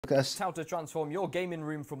Look at this. How to transform your gaming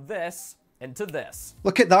room from this into this.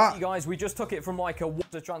 Look at that. You guys, we just took it from like a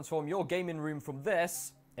to transform your gaming room from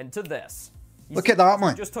this into this. Look at that,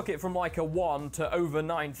 man. We just took it from like a 1 to over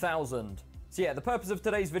 9,000. So yeah, the purpose of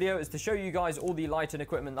today's video is to show you guys all the lighting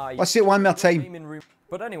equipment that I use. Let's see it one more time.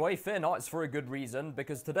 But anyway, fear not, it's for a good reason,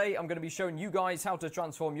 because today I'm going to be showing you guys how to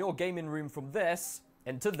transform your gaming room from this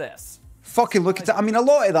into this. Fucking look at it. I mean, a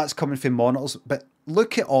lot of that's coming from monitors, but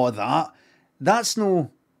look at all that. That's no...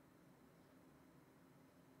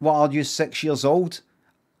 What, are you 6 years old?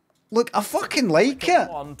 Look, I fucking like it.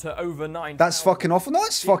 1 to over 9. That's fucking awful. No,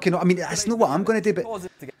 it's fucking... I mean, that's not what I'm going to do, but...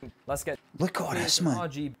 Let's get... Look at all this, man.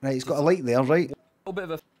 Right, he's got a light there, right? A little bit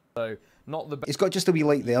of a... So, not the... He's got just a wee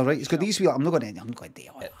light there, right? He's got these wee... I'm not going to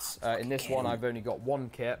do it. In this one, I've only got one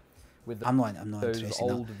kit with I'm not those interested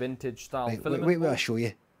old vintage style filament. Wait, I'll show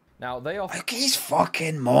you. Now, they are... Look at these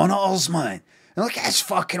fucking monitors, man. And look at this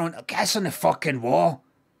fucking... Look at this on the fucking wall.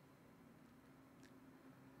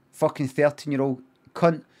 Fucking 13-year-old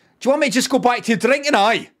cunt. Do you want me to just go back to drinking?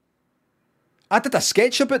 Aye. I did a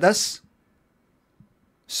sketch about this.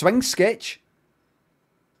 Swing sketch.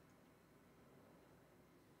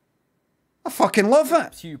 I fucking love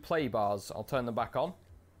it. Few play bars. I'll turn them back on.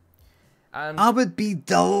 And I would be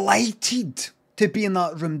delighted to be in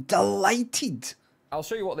that room. Delighted. I'll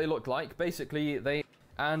show you what they look like. Basically, they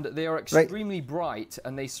are extremely bright,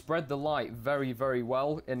 and they spread the light very, very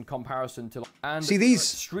well in comparison to. And see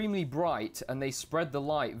these? Extremely bright, and they spread the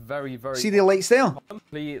light very, very. See the lights there?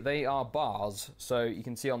 They are bars, so you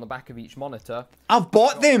can see on the back of each monitor. I've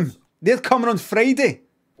bought them. They're coming on Friday.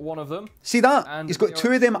 One of them. See that? And he's got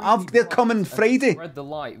two of them. They're coming Friday. Spread the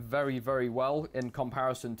light very, very well in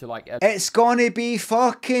comparison to like. It's gonna be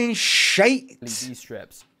fucking shite. LED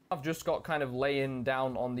strips. I've just got kind of laying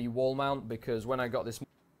down on the wall mount because when I got this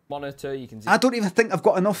monitor, you can see. I don't even think I've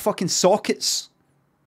got enough fucking sockets.